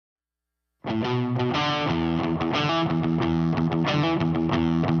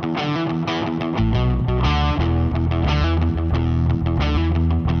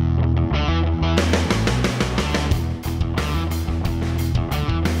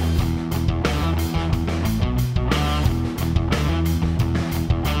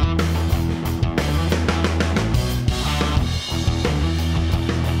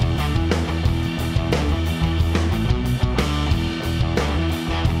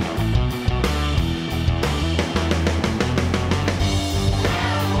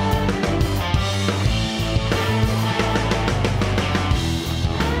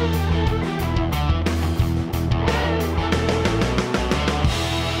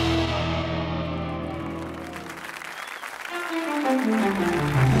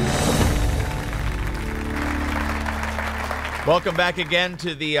Welcome back again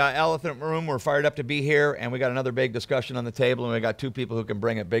to the Elephant Room. We're fired up to be here, and we got another big discussion on the table, and we got two people who can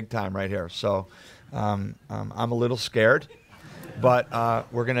bring it big time right here. So I'm a little scared, but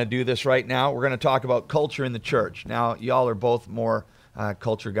we're going to do this right now. We're going to talk about culture in the church. Now, y'all are both more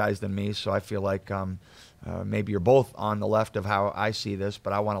culture guys than me, so I feel like maybe you're both on the left of how I see this,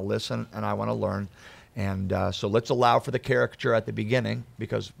 but I want to listen and I want to learn. And so let's allow for the caricature at the beginning,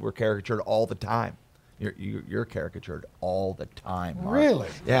 because we're caricatured all the time. You're caricatured all the time, Mark. Really?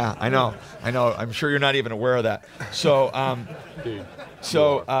 Yeah, I know. I'm sure you're not even aware of that. So,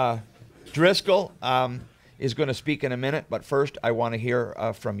 Driscoll is going to speak in a minute, but first I want to hear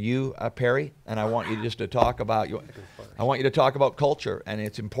from you, Perry, and I want you just to talk about culture and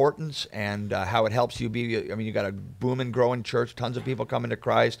its importance and how it helps you be. I mean, you got a booming, growing church, tons of people coming to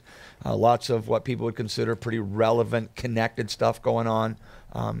Christ, lots of what people would consider pretty relevant, connected stuff going on.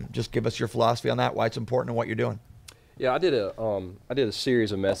 Just give us your philosophy on that, why it's important, and what you're doing. Yeah, I did a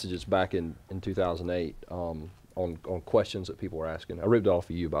series of messages back in 2008 on questions that people were asking. I ripped it off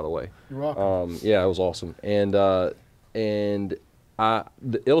of you, by the way. You're welcome. Yeah, it was awesome. And the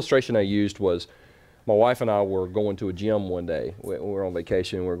illustration I used was, my wife and I were going to a gym one day. We were on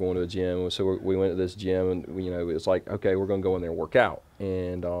vacation. We were going to a gym, so we went to this gym, and it's like, okay, we're going to go in there and work out,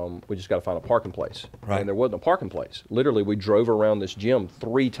 and we just got to find a parking place. Right. And there wasn't a parking place. Literally, we drove around this gym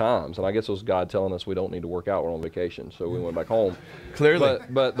 3 times, and I guess it was God telling us we don't need to work out. We're on vacation, so we went back home. Clearly.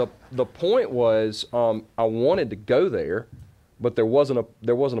 But the point was, I wanted to go there, but there wasn't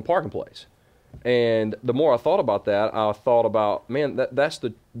a parking place. And the more I thought about that, I thought about, man, that's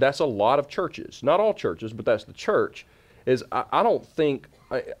a lot of churches. Not all churches, but that's the church. I don't think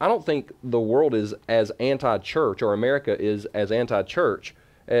the world is as anti-church, or America is as anti-church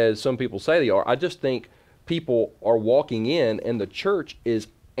as some people say they are. I just think people are walking in, and the church is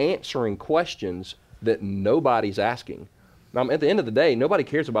answering questions that nobody's asking. At the end of the day, nobody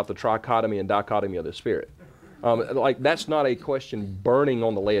cares about the trichotomy and dichotomy of the Spirit. That's not a question burning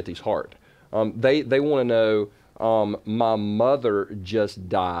on the laity's heart. They want to know, my mother just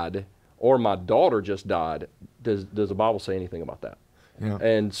died, or my daughter just died. Does the Bible say anything about that? Yeah.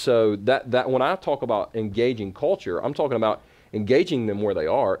 And so that when I talk about engaging culture, I'm talking about engaging them where they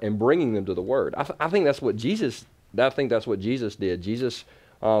are and bringing them to the Word. I think that's what Jesus did. Jesus,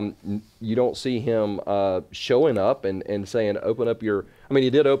 you don't see him showing up and saying, open up your. I mean, he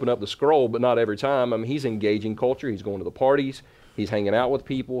did open up the scroll, but not every time. I mean, he's engaging culture. He's going to the parties. He's hanging out with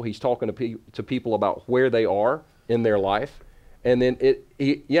people. He's talking to people about where they are in their life. And then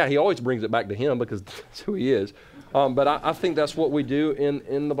he always brings it back to him, because that's who he is. But I think that's what we do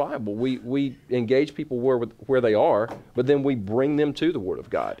in the Bible. We engage people where they are, but then we bring them to the Word of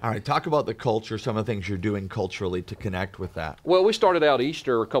God. All right, talk about the culture, some of the things you're doing culturally to connect with that. Well, we started out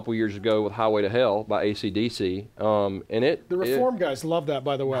Easter a couple years ago with Highway to Hell by AC/DC. The Reform guys love that,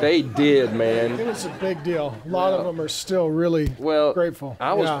 by the way. They did, man. It was a big deal. A lot of them are still really grateful.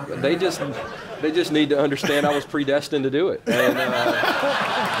 They just need to understand I was predestined to do it. And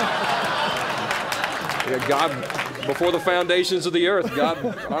God, before the foundations of the earth, God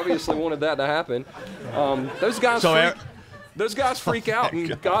obviously wanted that to happen. Those guys freak out,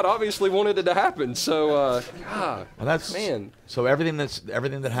 and God obviously wanted it to happen. So, man. So everything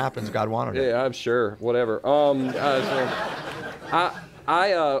that happens, God wanted it. Yeah, I'm sure. Whatever.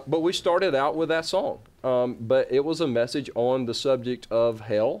 But we started out with that song. But it was a message on the subject of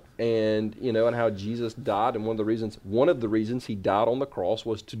hell, and and how Jesus died, and one of the reasons he died on the cross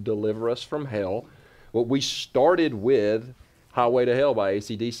was to deliver us from hell. But we started with Highway to Hell by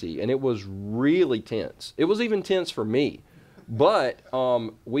AC/DC, and it was really tense. It was even tense for me. But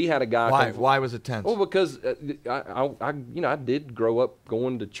we had a guy. Why was it tense? Well, because I did grow up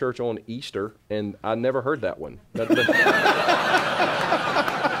going to church on Easter, and I never heard that one.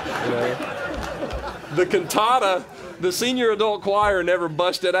 The cantata the senior adult choir never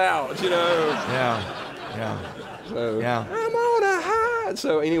busted out, you know. Yeah. So I'm on a high.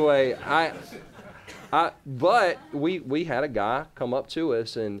 So anyway, but we had a guy come up to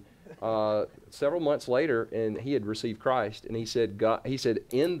us and several months later, and he had received Christ, and he said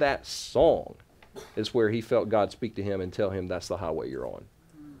in that song is where he felt God speak to him and tell him that's the highway you're on.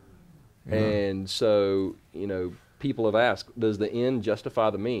 Yeah. And so, you know, people have asked, does the end justify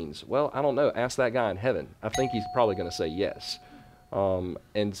the means? Well, I don't know. Ask that guy in heaven. I think he's probably going to say yes.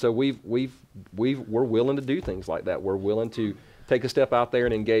 And so we're willing to do things like that. We're willing to take a step out there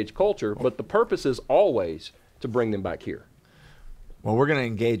and engage culture, but the purpose is always to bring them back here. Well, we're going to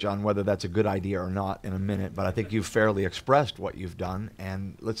engage on whether that's a good idea or not in a minute, but I think you've fairly expressed what you've done,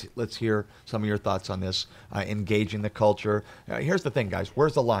 and let's hear some of your thoughts on this, engaging the culture. Here's the thing, guys.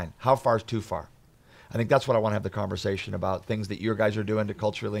 Where's the line? How far is too far? I think that's what I want to have the conversation about, things that you guys are doing to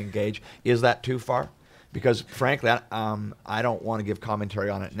culturally engage. Is that too far? Because, frankly, I don't want to give commentary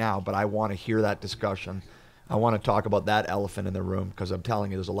on it now, but I want to hear that discussion. I want to talk about that elephant in the room, because I'm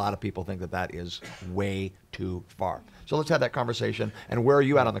telling you, there's a lot of people think that is way too far. So let's have that conversation. And where are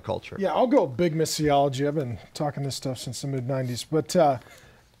you at on the culture? Yeah, I'll go big missiology. I've been talking this stuff since the mid-'90s. But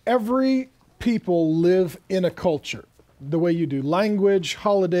every people live in a culture the way you do. Language,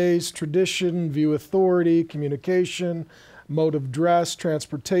 holidays, tradition, view authority, communication, mode of dress,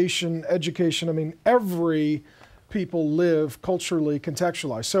 transportation, education. I mean, every people live culturally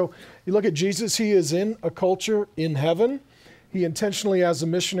contextualized. So you look at Jesus, he is in a culture in heaven. He intentionally, as a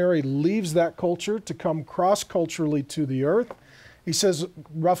missionary, leaves that culture to come cross-culturally to the earth. He says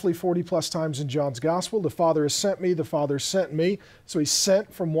roughly 40 plus times in John's gospel, the Father has sent me, the Father sent me. So he's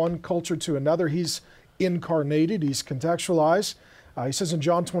sent from one culture to another. He's incarnated, he's contextualized. He says in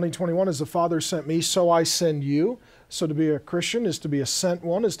John 20:21, as the Father sent me, so I send you. So to be a Christian is to be a sent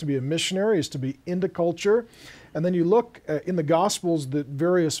one, is to be a missionary, is to be into culture. And then you look in the Gospels, the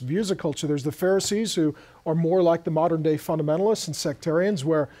various views of culture. There's the Pharisees, who are more like the modern day fundamentalists and sectarians,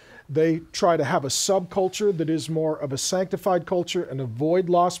 where they try to have a subculture that is more of a sanctified culture and avoid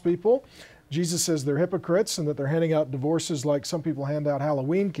lost people. Jesus says they're hypocrites and that they're handing out divorces like some people hand out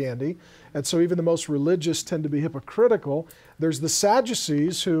Halloween candy. And so even the most religious tend to be hypocritical. There's the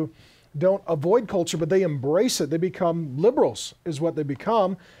Sadducees, who don't avoid culture, but they embrace it. They become liberals, is what they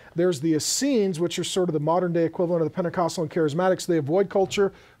become. There's the Essenes, which are sort of the modern day equivalent of the Pentecostal and Charismatics. They avoid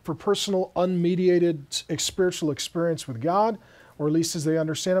culture for personal, unmediated spiritual experience with God, or at least as they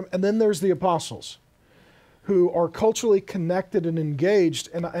understand Him. And then there's the Apostles, who are culturally connected and engaged.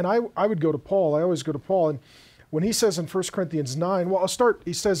 And I would go to Paul. I always go to Paul. And when he says in 1 Corinthians 9, well, I'll start,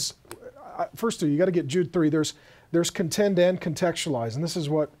 he says, first of all, you got to get Jude 3. There's contend and contextualize. And this is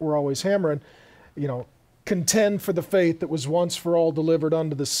what we're always hammering, you know, contend for the faith that was once for all delivered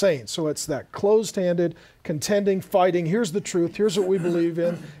unto the saints. So it's that closed-handed, contending, fighting. Here's the truth. Here's what we believe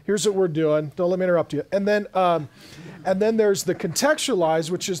in. Here's what we're doing. Don't let me interrupt you. And then there's the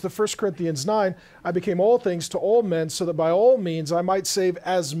contextualize, which is the 1 Corinthians 9. I became all things to all men, so that by all means I might save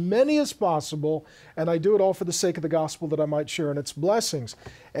as many as possible, and I do it all for the sake of the gospel, that I might share in its blessings.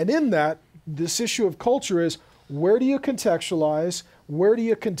 And in that, this issue of culture is, where do you contextualize? Where do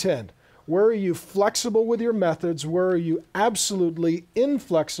you contend? Where are you flexible with your methods? Where are you absolutely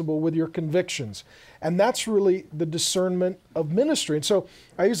inflexible with your convictions? And that's really the discernment of ministry. And so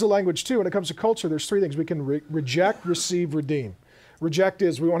I use the language too. When it comes to culture, there's three things. We can reject, receive, redeem. Reject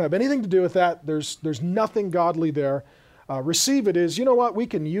is we won't have anything to do with that. There's nothing godly there. Receive it is, you know what, we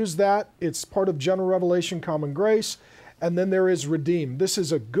can use that. It's part of general revelation, common grace. And then there is redeem. This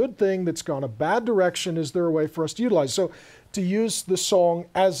is a good thing that's gone a bad direction. Is there a way for us to utilize? So to use the song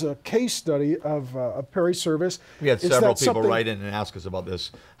as a case study of Perry's service. We had several people write in and ask us about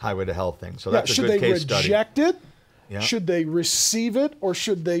this highway to hell thing. So that's a good case study. Should they reject it? Yeah. Should they receive it? Or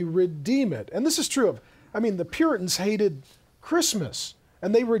should they redeem it? And this is true of, I mean, the Puritans hated Christmas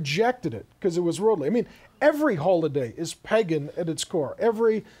and they rejected it because it was worldly. I mean, every holiday is pagan at its core.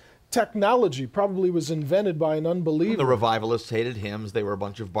 Every technology probably was invented by an unbeliever. The revivalists hated hymns. They were a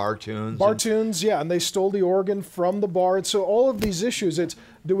bunch of bar tunes. Bar tunes, yeah, and they stole the organ from the bar. And so all of these issues, it's,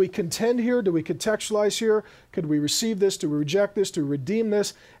 do we contend here? Do we contextualize here? Could we receive this? Do we reject this? Do we redeem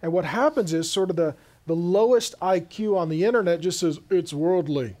this? And what happens is sort of the lowest IQ on the internet just says, it's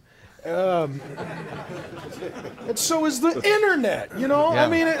worldly. And so is the internet, you know? Yeah. I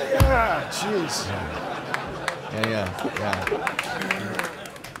mean, jeez. Yeah.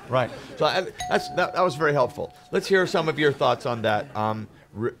 Right. So that was very helpful. Let's hear some of your thoughts on that.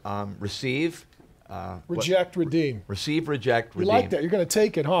 Receive, Reject, redeem. Receive, reject, redeem. You like that? You're going to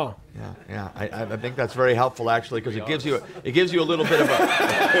take it, huh? Yeah. I think that's very helpful actually, because it gives you a little bit of a.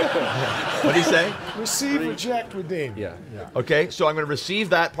 What do you say? Receive, reject, redeem. Yeah. Okay, so I'm going to receive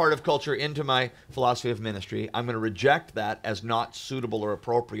that part of culture into my philosophy of ministry. I'm going to reject that as not suitable or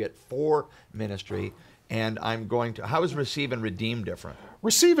appropriate for ministry, and I'm going to. How is receive and redeem different?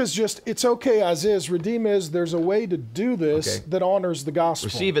 Receive is just, it's okay as is. Redeem is, there's a way to do this that honors the gospel.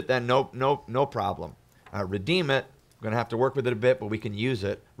 Receive it then, no problem. Redeem it, we're going to have to work with it a bit, but we can use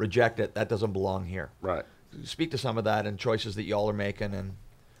it. Reject it, that doesn't belong here. Right. Speak to some of that and choices that y'all are making, and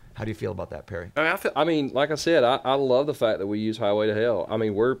how do you feel about that, Perry? I mean, like I said, I love the fact that we use Highway to Hell. I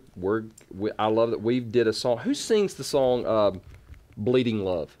mean, I love that we did a song. Who sings the song Bleeding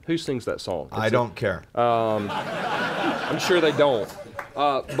Love? Who sings that song? I don't care. I'm sure they don't.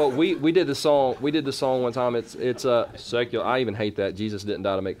 But we did the song. We did the song one time. It's secular. I even hate that. Jesus didn't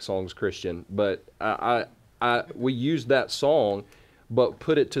die to make songs Christian. But we used that song, but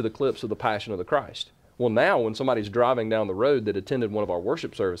put it to the clips of the Passion of the Christ. Well, now when somebody's driving down the road that attended one of our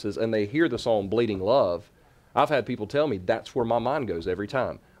worship services and they hear the song Bleeding Love, I've had people tell me that's where my mind goes every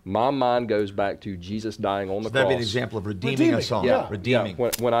time. My mind goes back to Jesus dying on the cross. That'd be an example of redeeming a song. Yeah, redeeming.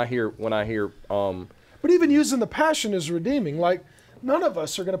 Yeah. When I hear. But even using the Passion is redeeming. Like, none of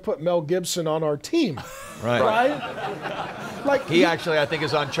us are going to put Mel Gibson on our team. Right? Like he actually, I think,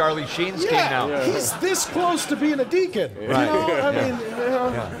 is on Charlie Sheen's team now. Yeah, he's this close to being a deacon. Right. You know? I mean, you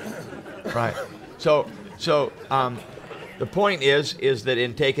know. Right. So the point is that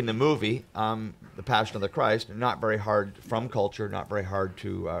in taking the movie, The Passion of the Christ, not very hard from culture, not very hard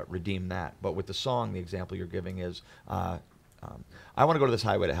to redeem that. But with the song, the example you're giving is, I want to go to this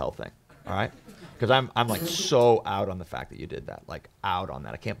Highway to Hell thing. All right. Because I'm like so out on the fact that you did that, like out on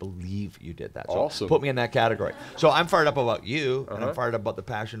that. I can't believe you did that. So awesome. Put me in that category. So I'm fired up about you, and I'm fired up about the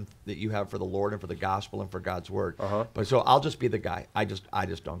passion that you have for the Lord and for the gospel and for God's word. But so I'll just be the guy. I just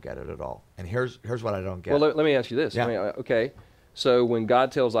don't get it at all. And here's what I don't get. Well, let me ask you this. Yeah. I mean, okay, so when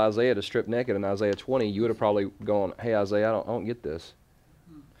God tells Isaiah to strip naked in Isaiah 20, you would have probably gone, "Hey, Isaiah, I don't get this."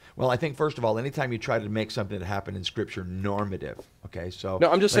 Well, I think, first of all, anytime you try to make something that happened in Scripture normative, okay, so... No,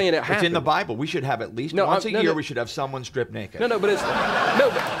 I'm just saying it happened. It's in the Bible. We should have at least once a year, we should have someone stripped naked. No, but it's...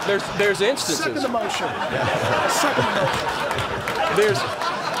 No, but there's instances. Second emotion. Second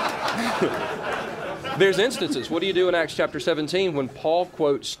emotion. There's instances. What do you do in Acts chapter 17 when Paul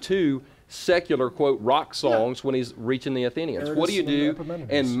quotes two secular, quote, rock songs when he's reaching the Athenians? What do you do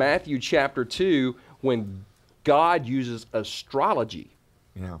in Matthew chapter 2 when God uses astrology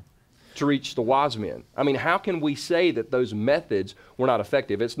to reach the wise men? I mean, how can we say that those methods were not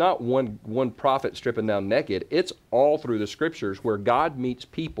effective? It's not one prophet stripping down naked. It's all through the Scriptures where God meets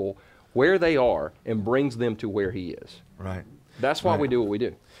people where they are and brings them to where He is. Right. That's why we do what we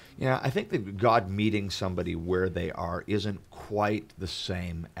do. Yeah, I think that God meeting somebody where they are isn't quite the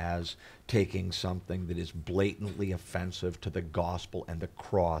same as taking something that is blatantly offensive to the gospel and the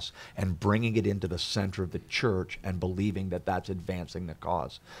cross and bringing it into the center of the church and believing that that's advancing the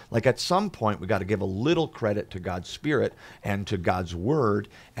cause. Like, at some point, we got to give a little credit to God's Spirit and to God's Word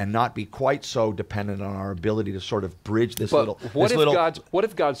and not be quite so dependent on our ability to sort of bridge this But what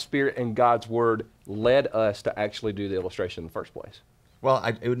if God's Spirit and God's Word led us to actually do the illustration in the first place? Well,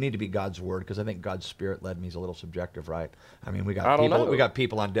 it would need to be God's Word, because I think God's Spirit led me is a little subjective, right? I mean, we got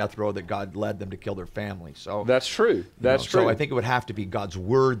people on death row that God led them to kill their family. So that's true. That's true. So I think it would have to be God's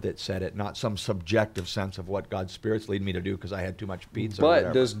Word that said it, not some subjective sense of what God's Spirit's leading me to do because I had too much pizza.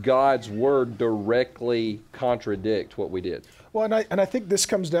 But does God's Word directly contradict what we did? Well, and I think this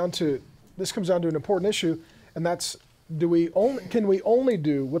comes down to an important issue, and that's can we only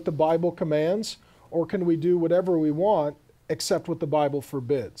do what the Bible commands, or can we do whatever we want except what the Bible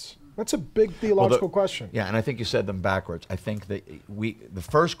forbids? That's a big theological question. Yeah, and I think you said them backwards. I think that the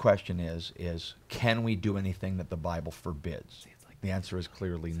first question is can we do anything that the Bible forbids? The answer is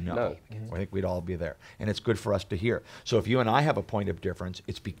clearly no. I think we'd all be there. And it's good for us to hear. So if you and I have a point of difference,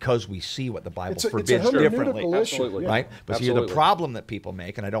 it's because we see what the Bible forbids differently. Absolutely. Right? But see, the problem that people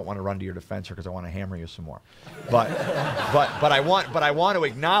make, and I don't want to run to your defense here because I want to hammer you some more. But I want to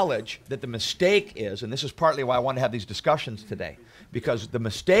acknowledge that the mistake is, and this is partly why I want to have these discussions today, because the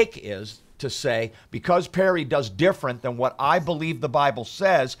mistake is to say, because Perry does different than what I believe the Bible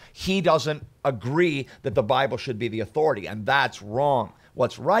says, he doesn't agree that the Bible should be the authority, and that's wrong.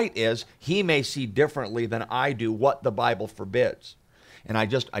 What's right is he may see differently than I do what the Bible forbids. And I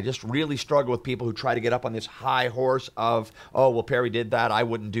just really struggle with people who try to get up on this high horse of, oh, well, Perry did that, I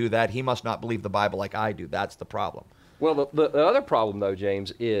wouldn't do that, he must not believe the Bible like I do. That's the problem. Well, the other problem, though,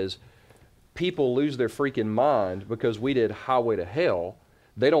 James, is people lose their freaking mind because we did Highway to Hell,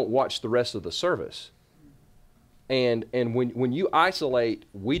 they don't watch the rest of the service. And when you isolate,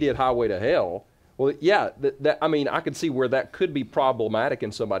 we did Highway to Hell, well, yeah, I mean, I could see where that could be problematic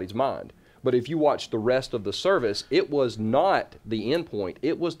in somebody's mind. But if you watch the rest of the service, it was not the end point.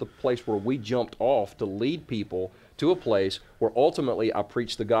 It was the place where we jumped off to lead people to a place where ultimately I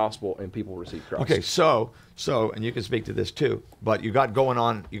preached the gospel and people received Christ. Okay, so, and you can speak to this too, but you got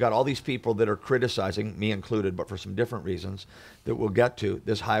all these people that are criticizing, me included, but for some different reasons that we'll get to,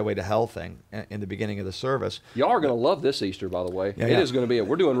 this Highway to Hell thing in the beginning of the service. Y'all are going to love this Easter, by the way. Yeah, It is going to be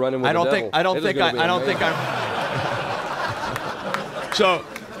we're doing Running with the Devil. I don't think I'm.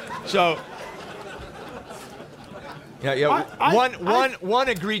 So. Yeah. One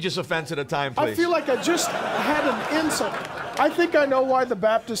egregious offense at a time, please. I feel like I just had an insult. I think I know why the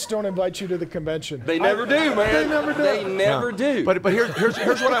Baptists don't invite you to the convention. They never do, man. They never do. They never do. But here's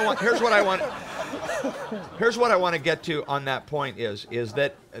what I want. Here's what I want to get to on that point is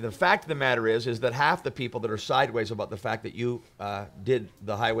that the fact of the matter is that half the people that are sideways about the fact that you did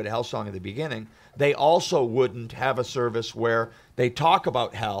the Highway to Hell song at the beginning, they also wouldn't have a service where they talk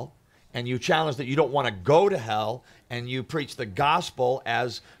about hell and you challenge that you don't want to go to hell, and you preach the gospel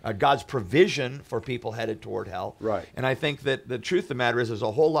as God's provision for people headed toward hell. Right. And I think that the truth of the matter is there's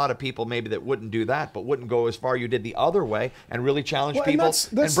a whole lot of people maybe that wouldn't do that, but wouldn't go as far you did the other way and really challenge people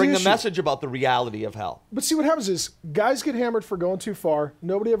and bring the message about the reality of hell. But see, what happens is guys get hammered for going too far.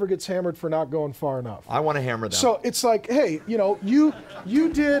 Nobody ever gets hammered for not going far enough. I want to hammer them. So it's like, hey, you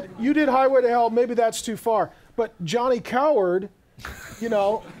did Highway to Hell. Maybe that's too far. But Johnny Coward,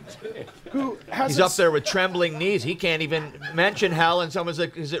 who has he's up there with trembling knees. He can't even mention hell, and someone's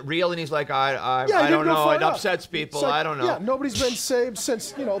like, "Is it real?" And he's like, "I don't know. It upsets people. Like, I don't know." Yeah, nobody's been saved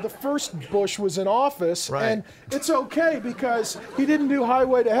since the first Bush was in office, right. And it's okay because he didn't do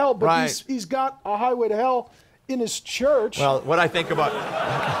Highway to Hell, but right. he's got a Highway to Hell in his church. Well, what I think about,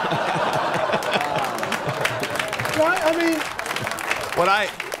 right? I mean,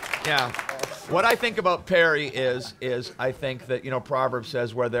 what I think about Perry is I think that Proverbs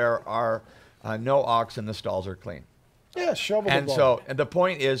says where there are no oxen, the stalls are clean. Yeah, shovel the ball. So the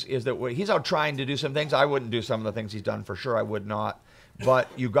point is that he's out trying to do some things. I wouldn't do some of the things he's done for sure. I would not. But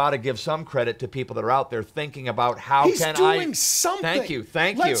you got to give some credit to people that are out there thinking about how he's doing something. Thank you.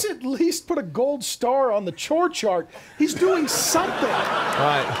 Let's at least put a gold star on the chore chart. He's doing something.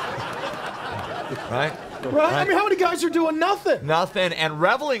 Right. Right? I mean, how many guys are doing nothing? Nothing and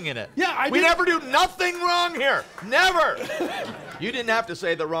reveling in it. Yeah, we never do nothing wrong here. Never. You didn't have to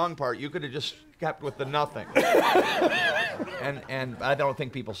say the wrong part. You could have just kept with the nothing. and I don't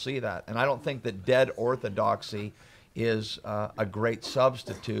think people see that. And I don't think that dead orthodoxy is a great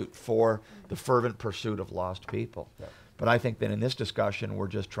substitute for the fervent pursuit of lost people. Yeah. But I think that in this discussion, we're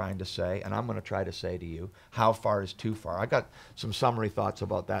just trying to say, and I'm going to try to say to you, how far is too far? I got some summary thoughts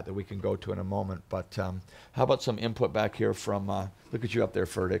about that we can go to in a moment. But how about some input back here from, look at you up there,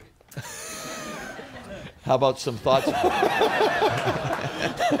 Furtick. How about some thoughts?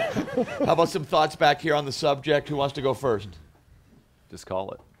 How about some thoughts back here on the subject? Who wants to go first? Just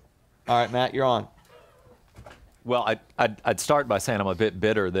call it. All right, Matt, you're on. Well, I'd start by saying I'm a bit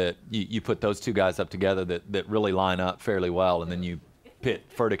bitter that you put those two guys up together that really line up fairly well, and then you pit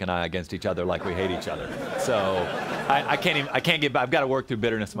Furtick and I against each other like we hate each other. So I can't get. I've got to work through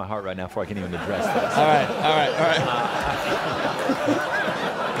bitterness in my heart right now before I can even address this. All right.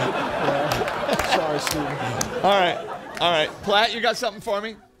 Sorry, Steve. All right. Platt, you got something for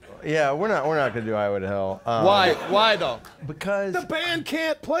me? Yeah, we're not going to do Highway to Hell. Why? Why though? Because the band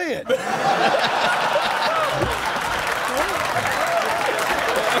can't play it.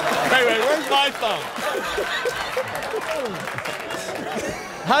 Wait, where's my phone?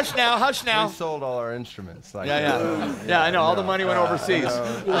 Hush now. We sold all our instruments. Yeah, I know. All the money went overseas.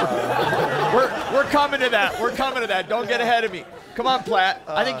 We're coming to that. Don't get ahead of me. Come on, Platt.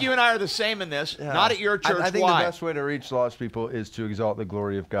 I think you and I are the same in this. Yeah. Not at your church. I think Why? the best way to reach lost people is to exalt the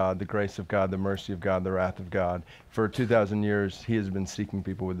glory of God, the grace of God, the mercy of God, the wrath of God. For 2,000 years, he has been seeking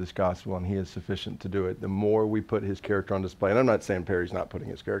people with this gospel, and he is sufficient to do it. The more we put his character on display, and I'm not saying Perry's not putting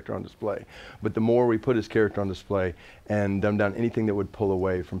his character on display, but the more we put his character on display and dumb down anything that would pull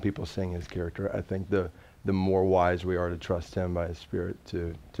away from people seeing his character, I think the more wise we are to trust him by his Spirit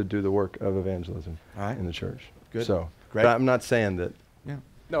to do the work of evangelism in the church. Good. So, great. But I'm not saying that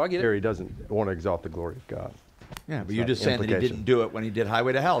No, I get it. Perry doesn't want to exalt the glory of God. Yeah, but you're just saying that he didn't do it when he did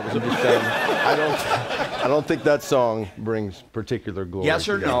Highway to Hell. I'm just saying, I don't think that song brings particular glory. Yes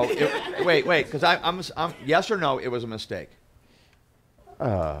or to no? God. Wait, because I'm yes or no? It was a mistake.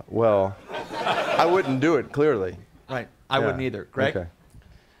 Well, I wouldn't do it clearly. Right. I wouldn't either. Greg? Okay.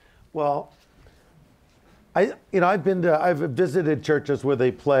 Well, I've visited churches where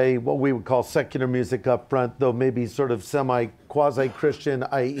they play what we would call secular music up front, though maybe sort of quasi-Christian,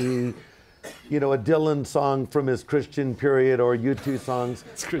 i.e., a Dylan song from his Christian period or U2 songs.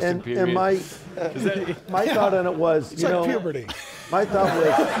 It's Christian period. And my thought on it was, It's like puberty. My thought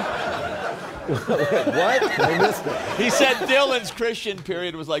was, what? I missed it. He said Dylan's Christian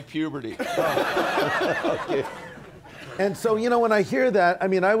period was like puberty. Okay. And so, when I hear that,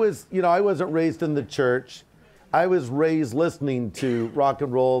 I wasn't raised in the church. I was raised listening to rock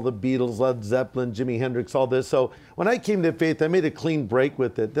and roll, the Beatles, Led Zeppelin, Jimi Hendrix, all this. So when I came to faith, I made a clean break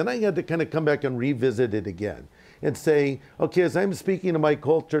with it. Then I had to kind of come back and revisit it again and say, okay, as I'm speaking to my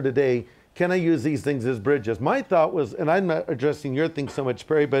culture today, can I use these things as bridges? My thought was, and I'm not addressing your thing so much,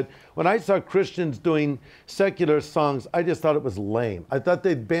 Perry, but when I saw Christians doing secular songs, I just thought it was lame. I thought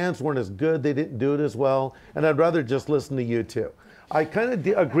the bands weren't as good, they didn't do it as well, and I'd rather just listen to U2. I kind of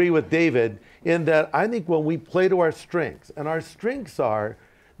agree with David in that I think when we play to our strengths, and our strengths are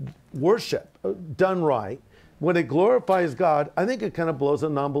worship done right, when it glorifies God, I think it kind of blows a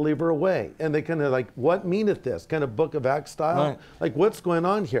non-believer away. And they kind of like, what meaneth this? Kind of Book of Acts style? Right. Like, what's going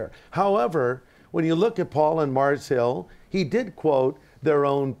on here? However, when you look at Paul and Mars Hill, he did quote their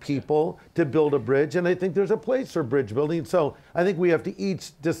own people to build a bridge, and I think there's a place for bridge building. So I think we have to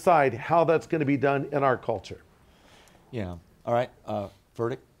each decide how that's going to be done in our culture. Yeah. All right.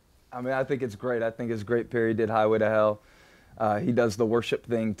 Verdict? I mean, I think it's great. I think it's great Perry did Highway to Hell. He does the worship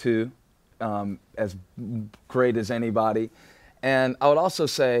thing too, as great as anybody. And I would also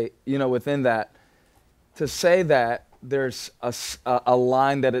say, within that, to say that there's a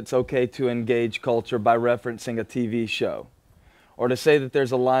line that it's okay to engage culture by referencing a TV show, or to say that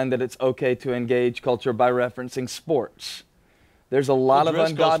there's a line that it's okay to engage culture by referencing sports. There's a lot of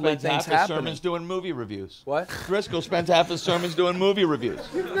ungodly things half his happening. sermons doing movie reviews. What? Driscoll spends half his sermons doing movie reviews.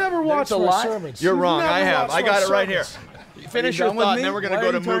 You've never watched a my lot- sermons. You're You've wrong. never I have. watched I my got it right here. sermons. Finish Are your you done with thought, me? and then we're going to Why go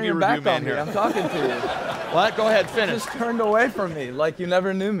are to you turning movie your review back man on me? here. I'm talking to you. What? Go ahead, finish. Just turned away from me like you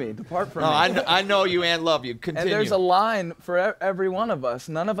never knew me. Depart from No, me. I know you and love you. Continue. And there's a line for every one of us.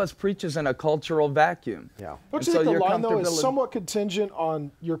 None of us preaches in a cultural vacuum. Yeah. Don't And you so think the your line, though, is comfortability- somewhat contingent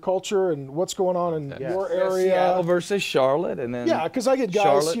on your culture and what's going on in your Seattle area? versus Charlotte, and then Yeah, because I get guys,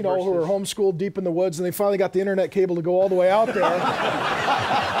 Charlotte who are versus- homeschooled deep in the woods, and they finally got the internet cable to go all the way out there.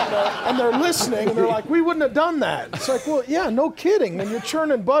 And they're listening, and they're like, we wouldn't have done that. It's like, well, yeah, no kidding. When you're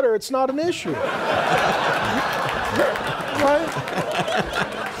churning butter, it's not an issue. Right?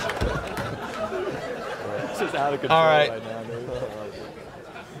 It's just out of control All right. now, dude.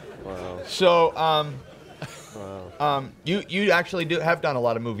 So, you actually have done a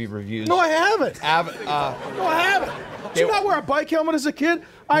lot of movie reviews. No, I haven't. No, I haven't. Did you not wear a bike helmet as a kid?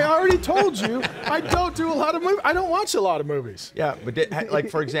 I already told you I don't do a lot of movies. I don't watch a lot of movies. Yeah, but like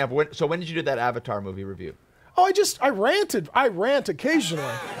for example, when did you do that Avatar movie review? Oh, I ranted. I rant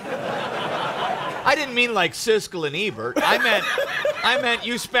occasionally. I didn't mean like Siskel and Ebert. I meant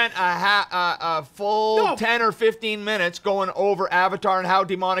you spent a full No. 10 or 15 minutes going over Avatar and how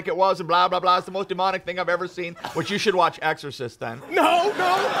demonic it was and blah, blah, blah. It's the most demonic thing I've ever seen, which you should watch Exorcist then. No.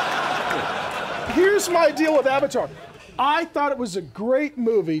 Here's my deal with Avatar. I thought it was a great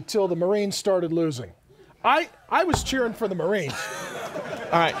movie till the Marines started losing. I was cheering for the Marines.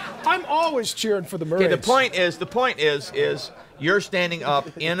 All right. I'm always cheering for the Marines. Okay, the point is you're standing up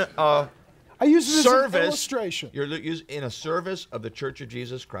in a I use it as an service. illustration. You're in a service of the Church of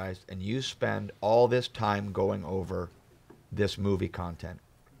Jesus Christ, and you spend all this time going over this movie content.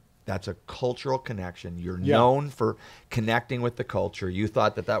 That's a cultural connection. You're known for connecting with the culture. You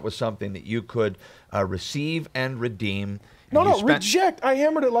thought that was something that you could receive and redeem. And reject. I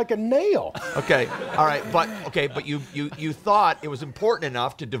hammered it like a nail. Okay, all right, but you thought it was important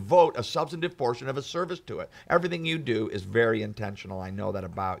enough to devote a substantive portion of a service to it. Everything you do is very intentional. I know that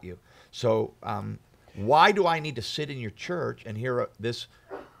about you. So why do I need to sit in your church and hear this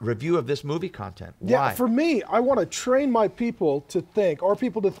review of this movie content? Why? Yeah, for me, I want to train my people to think, or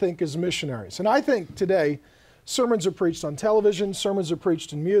people to think as missionaries. And I think today, sermons are preached on television, sermons are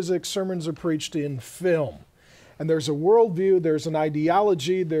preached in music, sermons are preached in film. And there's a worldview, there's an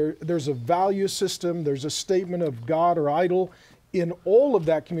ideology, there's a value system, there's a statement of God or idol in all of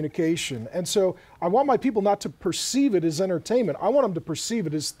that communication. And so I want my people not to perceive it as entertainment. I want them to perceive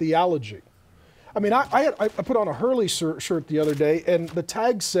it as theology. I mean, I put on a Hurley shirt the other day, and the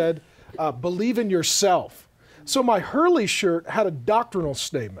tag said, believe in yourself. So my Hurley shirt had a doctrinal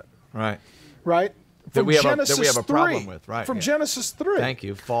statement. Right. Right? That From we have Genesis a 3. problem with, right? From Yeah. Genesis 3. Thank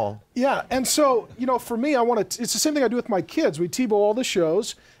you, fall. Yeah, and so, for me, it's the same thing I do with my kids. We TiVo all the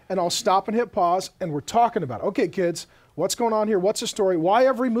shows, and I'll stop and hit pause, and we're talking about it. Okay, kids, What's going on here? What's the story? Why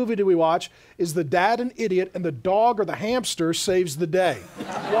every movie do we watch is the dad an idiot and the dog or the hamster saves the day?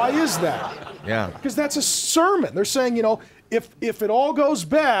 Why is that? Yeah. Because that's a sermon. They're saying, you know, if it all goes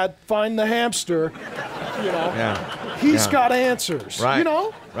bad, find the hamster. You know, Yeah. he's Yeah. got answers. Right. You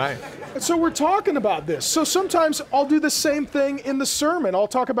know? Right. And so we're talking about this. So sometimes I'll do the same thing in the sermon. I'll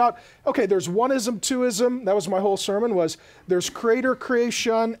talk about, okay, there's oneism, twoism. That was my whole sermon, was there's creator,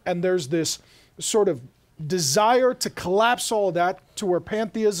 creation, and there's this sort of desire to collapse all of that to where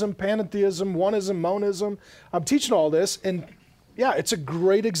pantheism, panentheism, oneism, monism. I'm teaching all this, and yeah, it's a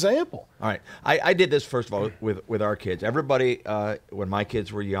great example. All right. I did this, first of all, with our kids. Everybody, when my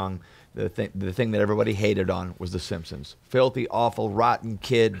kids were young, the thing that everybody hated on was The Simpsons. Filthy, awful, rotten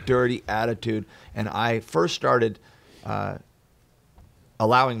kid, dirty attitude. And I first started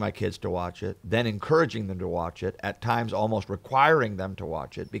allowing my kids to watch it, then encouraging them to watch it, at times almost requiring them to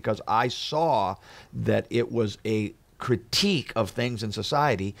watch it, because I saw that it was a critique of things in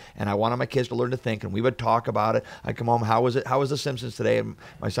society, and I wanted my kids to learn to think, and we would talk about it. I'd come home, how was The Simpsons today? And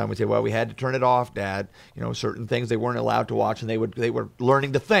my son would say, well, we had to turn it off, Dad. You know, certain things they weren't allowed to watch, and they were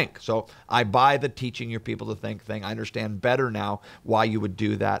learning to think. So I buy the teaching your people to think thing. I understand better now why you would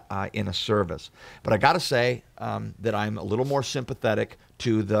do that in a service. But I got to say that I'm a little more sympathetic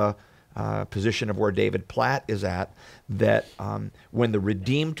to the position of where David Platt is at, that when the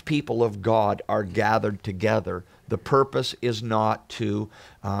redeemed people of God are gathered together, the purpose is not to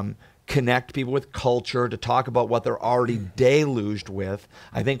connect people with culture, to talk about what they're already deluged with.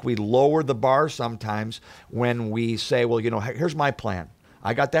 I think we lower the bar sometimes when we say, well, you know, here's my plan.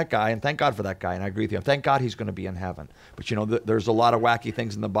 I got that guy, and thank God for that guy, and I agree with you. Thank God he's going to be in heaven. But, you know, there's a lot of wacky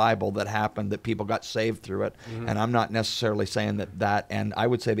things in the Bible that happened that people got saved through it, and I'm not necessarily saying that end, I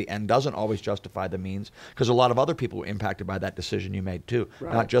would say the end doesn't always justify the means, because a lot of other people were impacted by that decision you made too,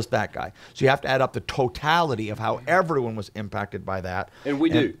 not just that guy. So you have to add up the totality of how everyone was impacted by that. And we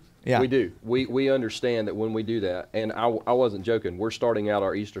do. Yeah. We do. We understand that when we do that, and I wasn't joking, we're starting out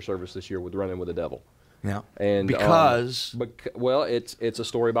our Easter service this year with Running with the Devil. Yeah. And because well, it's a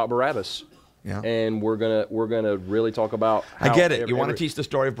story about Barabbas. Yeah. And we're gonna really talk about how I get it. You want to teach the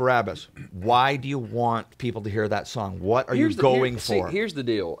story of Barabbas. Why do you want people to hear that song? What are you going for? See, here's the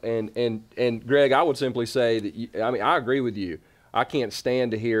deal. And Greg, I would simply say that I agree with you. I can't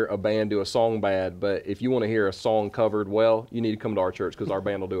stand to hear a band do a song bad, but if you want to hear a song covered well, you need to come to our church, because our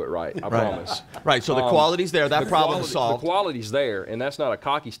band will do it right. I promise. Right. So the quality's there. That problem's solved. The quality's there, and that's not a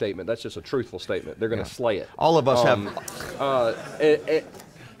cocky statement. That's just a truthful statement. They're going to slay it. All of us have.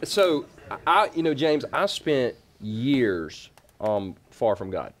 So, James, I spent years far from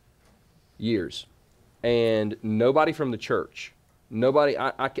God. Years. And nobody from the church. Nobody,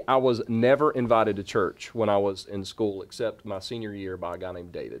 I was never invited to church when I was in school, except my senior year by a guy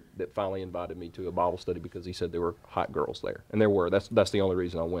named David that finally invited me to a Bible study because he said there were hot girls there. And there were. That's the only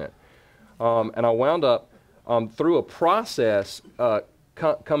reason I went. And I wound up through a process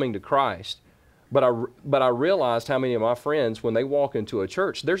coming to Christ. But I realized how many of my friends, when they walk into a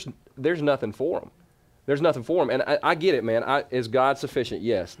church, there's nothing for them. There's nothing for them. And I get it, man. Is God sufficient?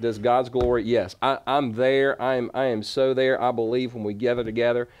 Yes. Does God's glory? Yes. I'm there. I am so there. I believe when we gather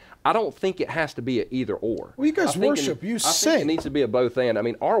together. I don't think it has to be an either or. Well, you guys worship. You sing. I think it needs to be a both and. I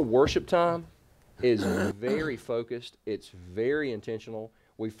mean, our worship time is very focused. It's very intentional.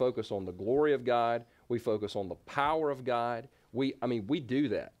 We focus on the glory of God. We focus on the power of God. We do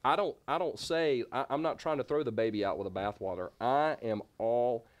that. I'm not trying to throw the baby out with the bathwater. I am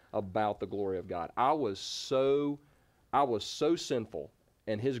all about the glory of God. I was so sinful,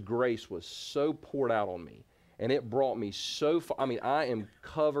 and His grace was so poured out on me, and it brought me so far. I mean, I am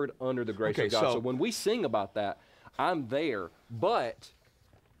covered under the grace of God. So when we sing about that, I'm there. But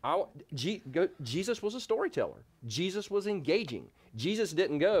Jesus was a storyteller. Jesus was engaging. Jesus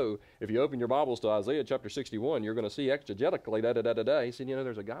didn't go, if you open your Bibles to Isaiah chapter 61, you're going to see exegetically, da-da-da-da-da. He said,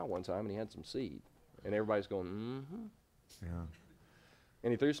 there's a guy one time, and he had some seed. And everybody's going, mm-hmm. Yeah. And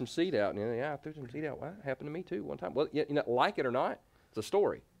he threw some seed out. And I threw some seed out. Well, that happened to me too one time. Well, like it or not, it's a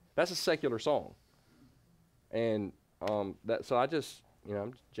story. That's a secular song. And so I just,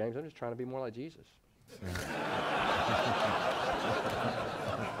 James, I'm just trying to be more like Jesus.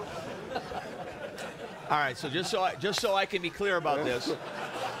 All right. So just so I can be clear about this,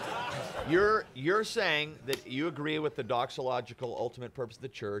 you're saying that you agree with the doxological ultimate purpose of the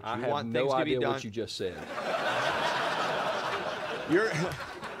church. I you have want no things to be idea done. what you just said.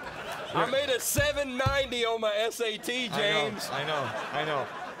 I made a 790 on my SAT, James. I know.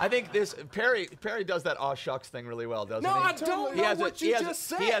 I think this Perry does that aw shucks thing really well, doesn't No, he? I don't know what you just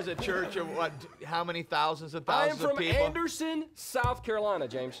said. He has a church of what? How many thousands and I am thousands of from people? Anderson, South Carolina,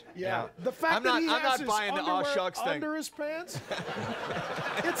 James. Yeah. Yeah. The fact I'm that not- he I'm has not his buying the aw underwear shucks thing. under his pants,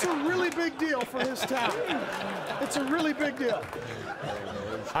 it's a really big deal for his town. It's a really big deal.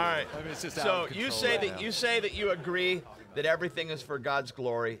 All right. I mean, it's just out So of you control say right that now. you say that you agree that everything is for God's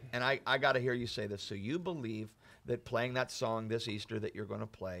glory, and I got to hear you say this. So you believe that playing that song this Easter that you're going to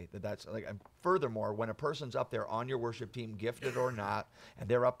play, that's like. And furthermore, when a person's up there on your worship team, gifted or not, and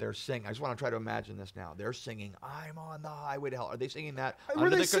they're up there singing, I just want to try to imagine this now. They're singing, "I'm on the highway to hell." Are they singing that Were under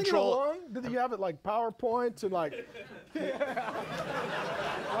they the singing control? along? Did you have it like PowerPoint and like?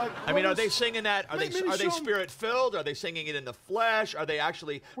 I mean, are they singing that? Are Maybe they show 'em- spirit filled? Are they singing it in the flesh? Are they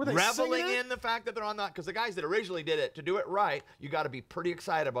actually Were they reveling singing it? in the fact that they're on that? Because the guys that originally did it, to do it right, you got to be pretty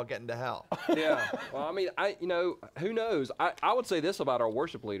excited about getting to hell. Yeah. Well, I mean, who knows? I would say this about our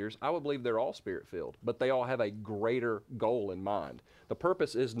worship leaders. I would believe they're all spirit-filled, but they all have a greater goal in mind. The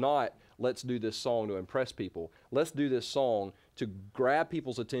purpose is not, let's do this song to impress people. Let's do this song to grab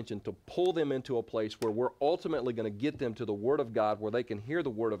people's attention, to pull them into a place where we're ultimately going to get them to the Word of God, where they can hear the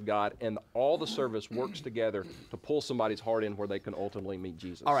Word of God, and all the service works together to pull somebody's heart in where they can ultimately meet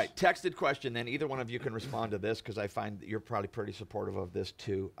Jesus. All right, texted question, then either one of you can respond to this because I find that you're probably pretty supportive of this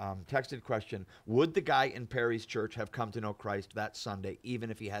too. Texted question, would the guy in Perry's church have come to know Christ that Sunday even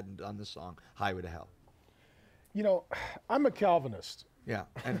if he hadn't done the song Highway to Hell? You know, I'm a Calvinist. Yeah.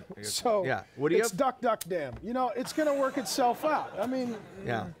 And So yeah. What do you it's have? duck, duck, damn. You know, it's going to work itself out. I mean,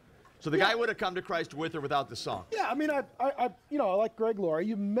 Yeah. So the guy would have come to Christ with or without the song. yeah, I mean, I like Greg Laurie.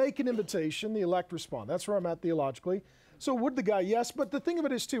 You make an invitation, the elect respond. That's where I'm at theologically. So would the guy? Yes, but the thing of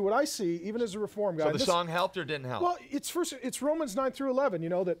it is too. What I see, even as a Reform guy, So the this- song helped or didn't help? Well, it's Romans 9 through 11. You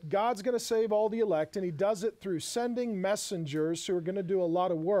know that God's going to save all the elect, and He does it through sending messengers who are going to do a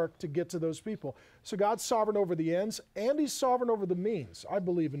lot of work to get to those people. So God's sovereign over the ends, and He's sovereign over the means. I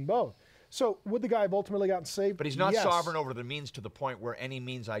believe in both. So would the guy have ultimately gotten saved? But he's not Yes. sovereign over the means to the point where any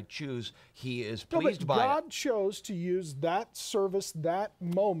means I choose, he is No, pleased but by God it. chose to use that service, that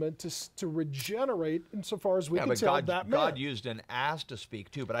moment, to regenerate, insofar as we Yeah, can but tell, God, that man. God used an ass to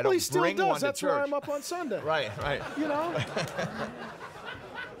speak too, but I Well, don't He still bring does. one to That's church. why I'm up on Sunday. Right, right. You know?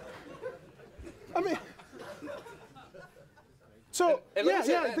 I mean, so And let me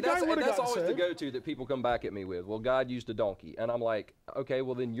say, the guy would have that's gotten always the saved. go-to that people come back at me with. Well, God used a donkey, and I'm like, okay,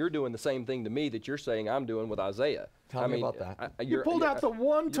 well then you're doing the same thing to me that you're saying I'm doing with Isaiah. Tell me about that. You pulled out the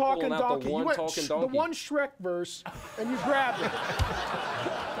one talking donkey. You went the donkey. one Shrek verse, and you grabbed it.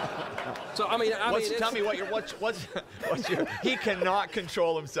 So I mean, Tell me what's your? He cannot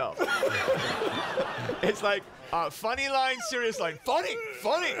control himself. It's like funny line, serious line, funny.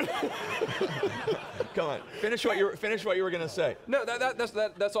 Come on, finish what you were gonna say. No,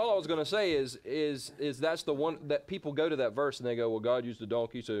 that's all I was going to say is that's the one that people go to that verse and they go, well, God used a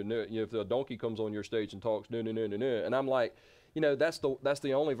donkey, so no, if the donkey comes on your stage and talks, no, and I'm like, that's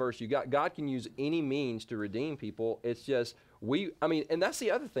the only verse you got. God can use any means to redeem people. It's just and that's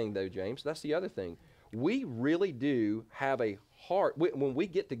the other thing though, James. That's the other thing. We really do have a heart. When we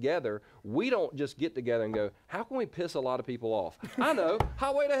get together, we don't just get together and go, how can we piss a lot of people off? I know,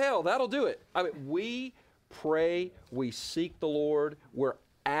 highway to hell, that'll do it. I mean, we pray, we seek the Lord, we're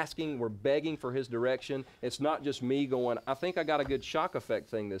begging for His direction. It's not just me going, I think I got a good shock effect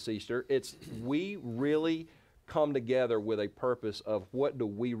thing this Easter. It's we really come together with a purpose of what do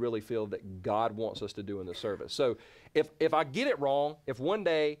we really feel that God wants us to do in the service. So if I get it wrong, if one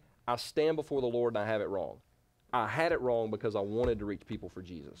day I stand before the Lord and I have it wrong, I had it wrong because I wanted to reach people for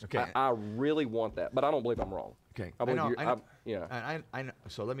Jesus. Okay. I really want that, but I don't believe I'm wrong. Okay, I believe I know.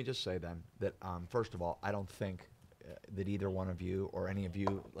 So let me just say then that first of all, I don't think that either one of you or any of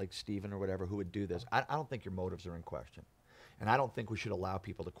you, like Stephen or whatever, who would do this, I don't think your motives are in question. And I don't think we should allow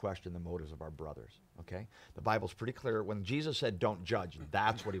people to question the motives of our brothers, okay? The Bible's pretty clear. When Jesus said don't judge,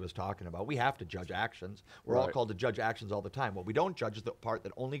 that's what He was talking about. We have to judge actions. We're all called to judge actions all the time. What we don't judge is the part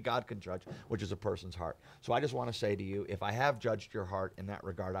that only God can judge, which is a person's heart. So I just want to say to you, if I have judged your heart in that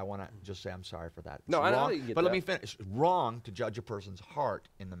regard, I want to just say I'm sorry for that. It's No, I know wrong, you get but let that. me finish. It's wrong to judge a person's heart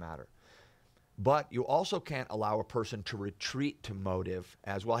in the matter. But you also can't allow a person to retreat to motive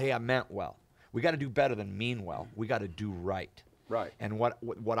as, well, hey, I meant well. We got to do better than mean well. We got to do right. Right. And what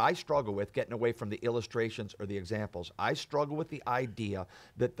I struggle with, getting away from the illustrations or the examples, I struggle with the idea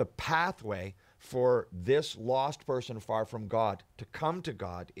that the pathway for this lost person far from God to come to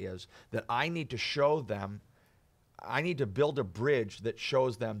God is that I need to show them, I need to build a bridge that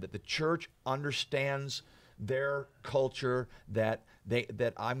shows them that the church understands their culture, that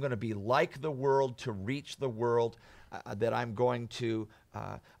I'm going to be like the world to reach the world, that I'm going to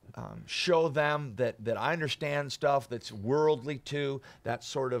show them that I understand stuff that's worldly too, that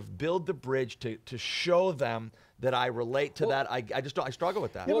sort of build the bridge to show them that I relate to that. I just don't, I struggle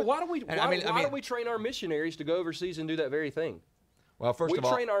with that. Well, why don't we train our missionaries to go overseas and do that very thing? Well, first of all,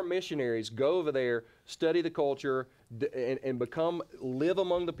 we train our missionaries, go over there, study the culture, and live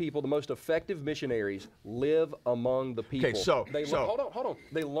among the people. The most effective missionaries live among the people. Okay, hold on.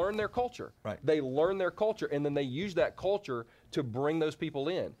 They learn their culture. Right. They learn their culture, and then they use that culture to bring those people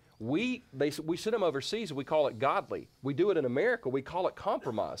in. We send them overseas, and we call it godly. We do it in America, we call it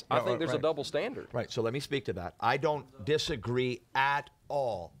compromise. I think there's a double standard. Right, so let me speak to that. I don't disagree at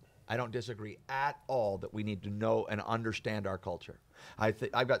all. I don't disagree at all that we need to know and understand our culture.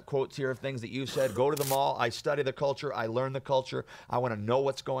 I've got quotes here of things that you said. Go to the mall. I study the culture. I learn the culture. I want to know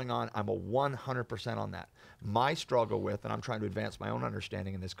what's going on. I'm a 100% on that. My struggle with, and I'm trying to advance my own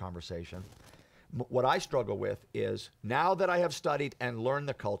understanding in this conversation, what I struggle with is now that I have studied and learned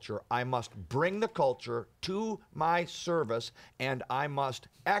the culture, I must bring the culture to my service, and I must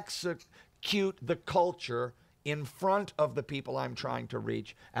execute the culture in front of the people I'm trying to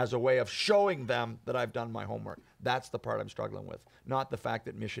reach as a way of showing them that I've done my homework. That's the part I'm struggling with, not the fact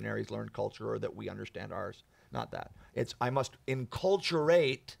that missionaries learn culture or that we understand ours. Not that. It's I must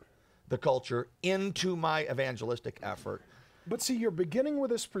enculturate the culture into my evangelistic effort. But see, you're beginning with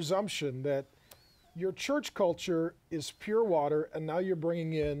this presumption that your church culture is pure water, and now you're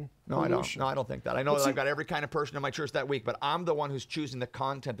bringing in pollution. No, I don't think that. I know that I've got every kind of person in my church that week, but I'm the one who's choosing the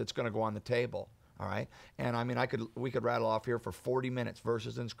content that's going to go on the table. All right, and I mean, we could rattle off here for 40 minutes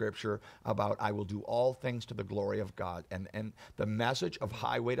verses in Scripture about I will do all things to the glory of God, and the message of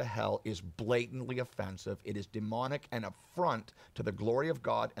Highway to Hell is blatantly offensive. It is demonic and affront to the glory of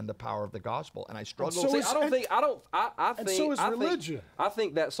God and the power of the gospel. And I struggle. I think so is religion. I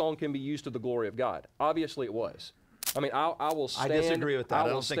think that song can be used to the glory of God. Obviously, it was. I mean, I will stand. I disagree with that. I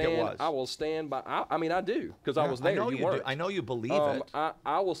don't think it was. I will stand by. I mean, I do because I was there. I know you weren't. I know you believe it.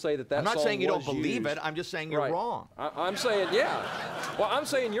 I will say that I'm not song saying you don't was believe used. it. I'm just saying you're wrong. I'm saying, yeah. Well, I'm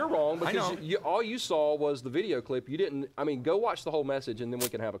saying you're wrong because all you saw was the video clip. You didn't. I mean, go watch the whole message and then we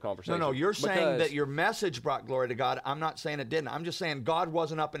can have a conversation. No, you're saying that your message brought glory to God. I'm not saying it didn't. I'm just saying God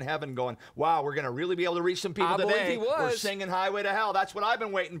wasn't up in heaven going, wow, we're going to really be able to reach some people today. I believe he was. We're singing Highway to Hell. That's what I've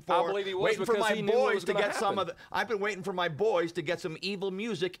been waiting for. I believe he was waiting for because my he knew what boys was to gonna get some of happen. the. I've been waiting for my boys to get some evil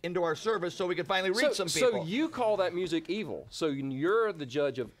music into our service so we can finally reach some people. So you call that music evil. So you're the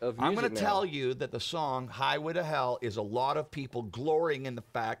judge of music. I'm going to tell you that the song Highway to Hell is a lot of people glorying in the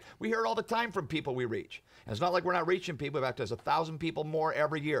fact we hear it all the time from people we reach. And it's not like we're not reaching people. In fact, there's 1,000 people more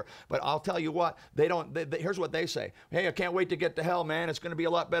every year. But I'll tell you what, here's what they say. Hey, I can't wait to get to hell, man. It's going to be a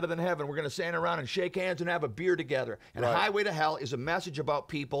lot better than heaven. We're going to stand around and shake hands and have a beer together. And Highway to Hell is a message about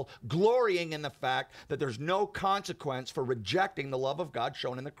people glorying in the fact that there's no consequence for rejecting the love of God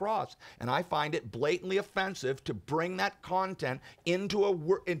shown in the cross. And I find it blatantly offensive to bring that content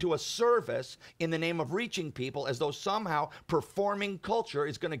into a service in the name of reaching people as though somehow performing culture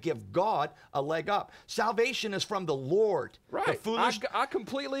is going to give God a leg up. Salvation is from the Lord. Right. I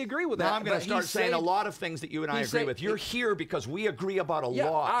completely agree with that. Now I'm going to start saying a lot of things that you and I agree with. You're here because we agree about a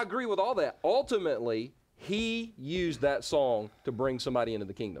lot. I agree with all that. Ultimately, he used that song to bring somebody into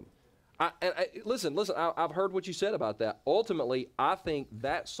the kingdom. Listen, I've heard what you said about that. Ultimately, I think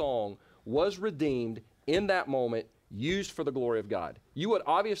that song was redeemed in that moment, used for the glory of God. You would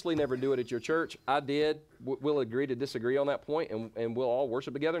obviously never do it at your church. I did. We'll agree to disagree on that point, and we'll all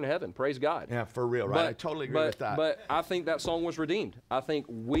worship together in heaven. Praise God. Yeah, for real, right? I totally agree with that. But I think that song was redeemed. I think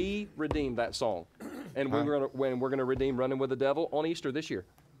we redeemed that song. And we're going to redeem Running with the Devil on Easter this year.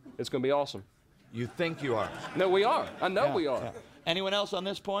 It's going to be awesome. You think you are? No, we are. I know we are. Yeah. Anyone else on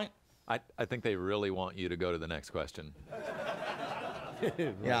this point? I think they really want you to go to the next question.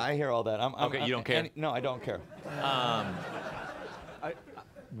 Yeah, I hear all that. Okay, you don't care? No, I don't care.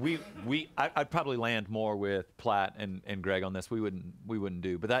 I'd probably land more with Platt and Greg on this. We wouldn't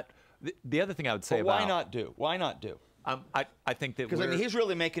do. But the other thing I would say but why not do? Why not do? I think that because he's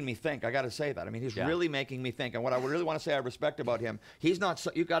really making me think. I got to say that. I mean, he's really making me think. And what I really want to say I respect about him, he's not.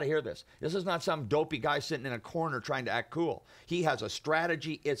 You got to hear this. This is not some dopey guy sitting in a corner trying to act cool. He has a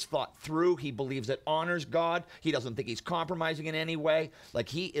strategy. It's thought through. He believes it honors God. He doesn't think he's compromising in any way. Like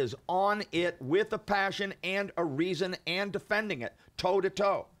he is on it with a passion and a reason and defending it toe to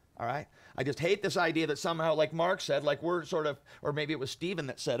toe. All right? I just hate this idea that somehow, like Mark said, like we're sort of, or maybe it was Stephen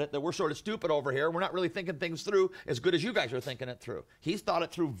that said it, that we're sort of stupid over here. We're not really thinking things through as good as you guys are thinking it through. He's thought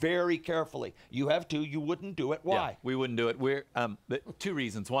it through very carefully. You have too. You wouldn't do it. Why? Yeah, we wouldn't do it. We're two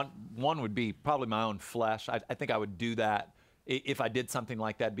reasons. One would be probably my own flesh. I think I would do that. If I did something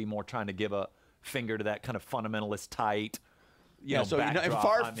like that, be more trying to give a finger to that kind of fundamentalist tight,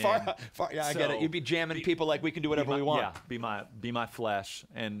 far. Yeah, I get it. You'd be jamming people like we can do whatever we want. Yeah, be my flesh,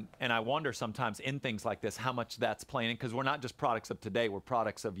 and I wonder sometimes in things like this how much that's playing, because we're not just products of today, we're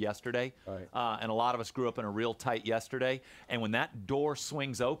products of yesterday, right. And a lot of us grew up in a real tight yesterday, and when that door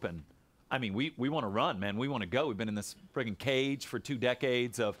swings open, I mean, we want to run, man. We want to go. We've been in this friggin' cage for 2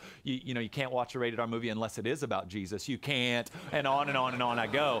 decades of, you can't watch a rated R movie unless it is about Jesus. You can't, and on and on and on I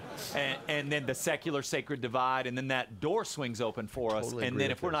go. And then the secular sacred divide, and then that door swings open for us. Totally and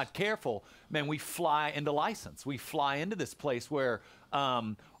then if we're not careful, man, we fly into license. We fly into this place where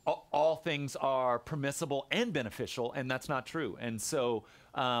all things are permissible and beneficial, and that's not true. And so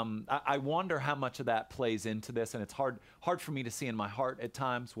I wonder how much of that plays into this, and it's hard for me to see in my heart at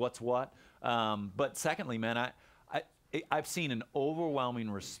times what's what. But secondly, man, I've seen an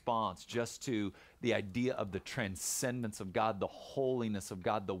overwhelming response just to the idea of the transcendence of God, the holiness of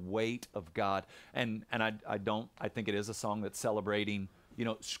God, the weight of God, and I think it is a song that's celebrating,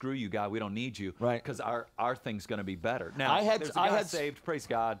 screw you, God, we don't need you, right? Because our thing's going to be better. Now, there's a guy saved, praise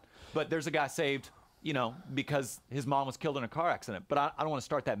God, but there's a guy saved, because his mom was killed in a car accident. But I don't want to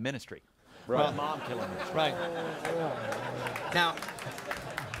start that ministry. Right. My mom killing me. Right. Now,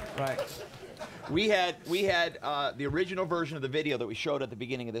 right. We had the original version of the video that we showed at the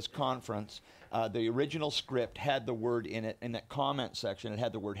beginning of this conference. The original script had the word in it, in that comment section, it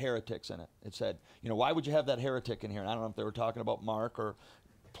had the word heretics in it. It said, why would you have that heretic in here? And I don't know if they were talking about Mark or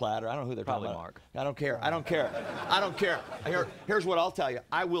Platt, or I don't know who they're Probably talking Mark. about. I don't care. Here's what I'll tell you.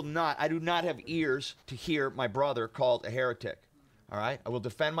 I do not have ears to hear my brother called a heretic. All right? I will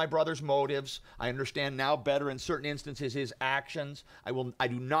defend my brother's motives. I understand now better in certain instances his actions. I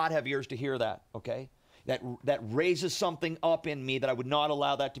do not have ears to hear that, okay? That raises something up in me that I would not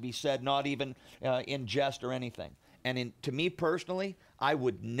allow that to be said, not even in jest or anything. And to me personally, I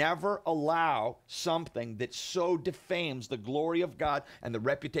would never allow something that so defames the glory of God and the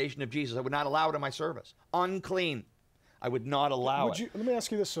reputation of Jesus. I would not allow it in my service. Unclean. I would not allow it. Let me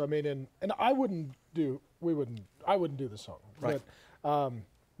ask you this. So, I mean, and I wouldn't do the song. Right.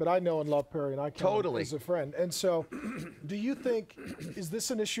 But I know and love Perry, and I count him Totally as a friend. And so, do you think, is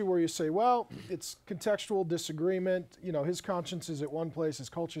this an issue where you say, well, it's contextual disagreement, his conscience is at one place, his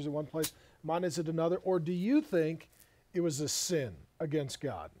culture is at one place, mine is at another, or do you think it was a sin against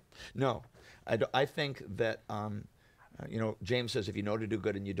God? No. I think that, James says if you know to do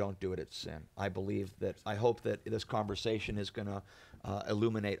good and you don't do it, it's sin. I hope that this conversation is going to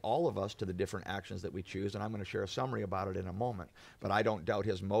illuminate all of us to the different actions that we choose, and I'm going to share a summary about it in a moment. But I don't doubt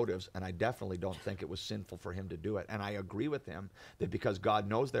his motives, and I definitely don't think it was sinful for him to do it. And I agree with him that because God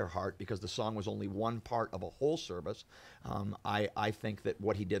knows their heart, because the song was only one part of a whole service, I think that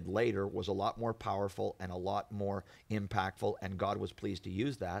what he did later was a lot more powerful and a lot more impactful, and God was pleased to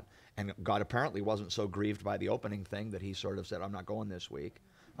use that. And God apparently wasn't so grieved by the opening thing that he sort of said, I'm not going this week.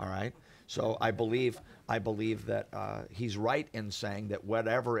 All right? So I believe that he's right in saying that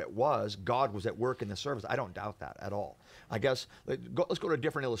whatever it was, God was at work in the service. I don't doubt that at all. I guess, let's go to a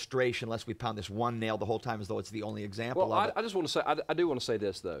different illustration, lest we pound this one nail the whole time as though it's the only example of it. I just want to say, I do want to say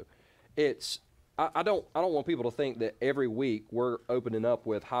this, though. I don't want people to think that every week we're opening up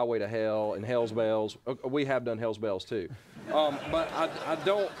with Highway to Hell and Hell's Bells. We have done Hell's Bells, too. But I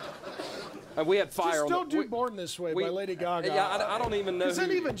don't... we had Fire. Just don't do Born This Way by Lady Gaga. Yeah, I don't even know. Because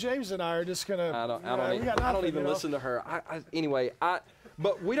then even James and I are just gonna. I don't even listen to her. Anyway.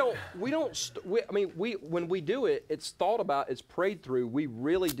 But when we do it, it's thought about, it's prayed through. We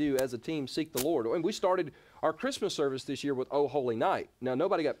really do, as a team, seek the Lord. And we started our Christmas service this year with "Oh Holy Night." Now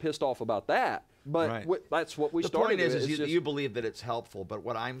nobody got pissed off about that, but right. That's what we the started. The point is you believe that it's helpful, but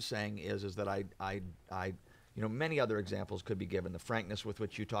what I'm saying is that I many other examples could be given. The frankness with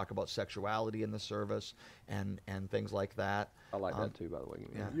which you talk about sexuality in the service and things like that. I like that too, by the way.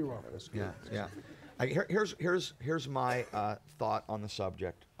 Yeah. You're welcome. Yeah. Here's my thought on the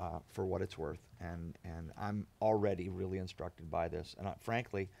subject for what it's worth, and I'm already really instructed by this, and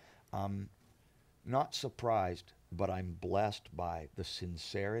frankly, I'm not surprised, but I'm blessed by the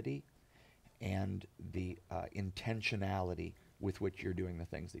sincerity and the intentionality with which you're doing the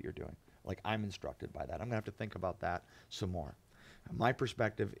things that you're doing. Like, I'm instructed by that. I'm going to have to think about that some more. My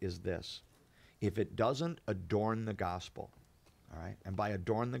perspective is this. If it doesn't adorn the gospel, all right, and by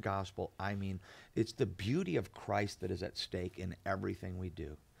adorn the gospel, I mean it's the beauty of Christ that is at stake in everything we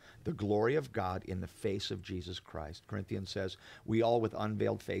do. The glory of God in the face of Jesus Christ. Corinthians says, we all with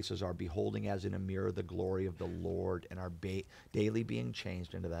unveiled faces are beholding as in a mirror the glory of the Lord and are daily being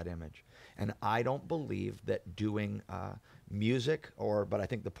changed into that image. And I don't believe that doing music, but I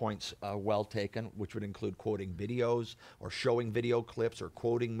think the point's well taken, which would include quoting videos or showing video clips or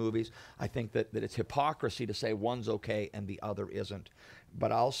quoting movies. I think that it's hypocrisy to say one's okay and the other isn't.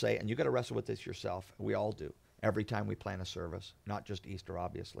 But I'll say, and you got to wrestle with this yourself, we all do, every time we plan a service, not just Easter,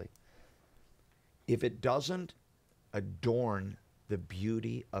 obviously. If it doesn't adorn the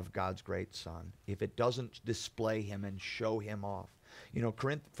beauty of God's great Son, if it doesn't display him and show him off. You know,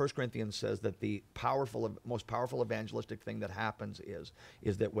 1 Corinthians says that the most powerful evangelistic thing that happens is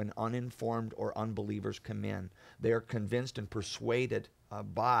that when uninformed or unbelievers come in, they are convinced and persuaded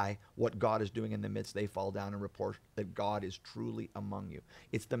by what God is doing in the midst. They fall down and report that God is truly among you.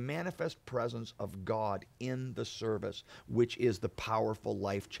 It's the manifest presence of God in the service, which is the powerful,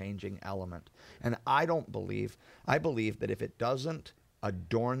 life-changing element. And I believe that if it doesn't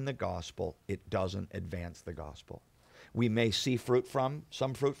adorn the gospel, it doesn't advance the gospel. We may see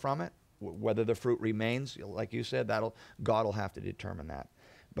some fruit from it. Whether the fruit remains, like you said, God will have to determine that.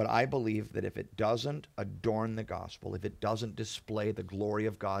 But I believe that if it doesn't adorn the gospel, if it doesn't display the glory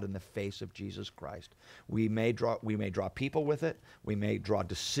of God in the face of Jesus Christ, we may draw people with it. We may draw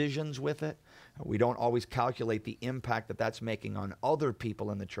decisions with it. We don't always calculate the impact that that's making on other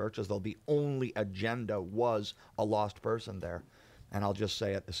people in the church, as though the only agenda was a lost person there. And I'll just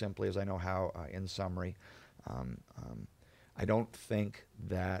say it as simply as I know how, in summary. I do think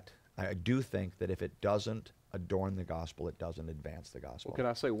that if it doesn't adorn the gospel, it doesn't advance the gospel. Well, can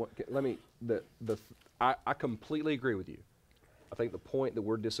I say what? I completely agree with you. I think the point that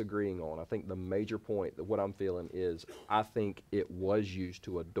we're disagreeing on, I think the major point that what I'm feeling is, I think it was used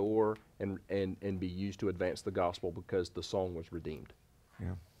to adore and be used to advance the gospel because the song was redeemed.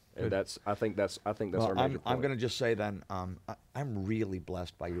 Yeah. And I think that's our major point. I'm going to just say then, I'm really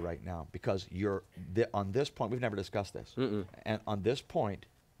blessed by you right now, because on this point, we've never discussed this, and on this point,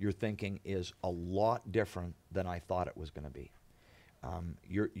 your thinking is a lot different than I thought it was going to be.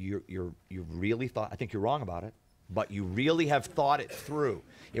 You've really thought. I think you're wrong about it, but you really have thought it through.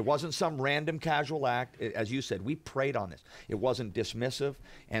 It wasn't some random casual act. As you said, we prayed on this. It wasn't dismissive,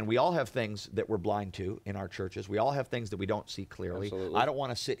 and we all have things that we're blind to in our churches. We all have things that we don't see clearly. Absolutely. I don't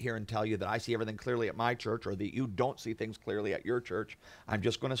want to sit here and tell you that I see everything clearly at my church, or that you don't see things clearly at your church. I'm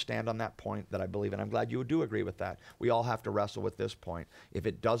just going to stand on that point that I believe, and I'm glad you do agree with that. We all have to wrestle with this point. If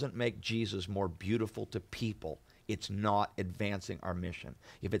it doesn't make Jesus more beautiful to people, it's not advancing our mission.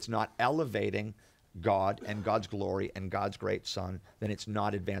 If it's not elevating God and God's glory and God's great Son, then it's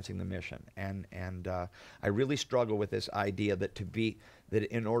not advancing the mission. And I really struggle with this idea that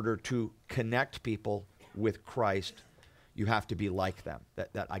in order to connect people with Christ, you have to be like them.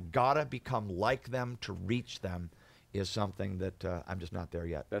 That I gotta become like them to reach them is something that I'm just not there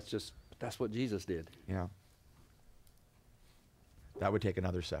yet. That's what Jesus did. Yeah. That would take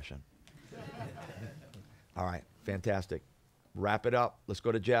another session. All right, fantastic. Wrap it up. Let's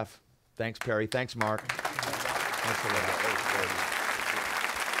go to Jeff. Thanks, Perry. Thanks, Mark. Thanks a lot.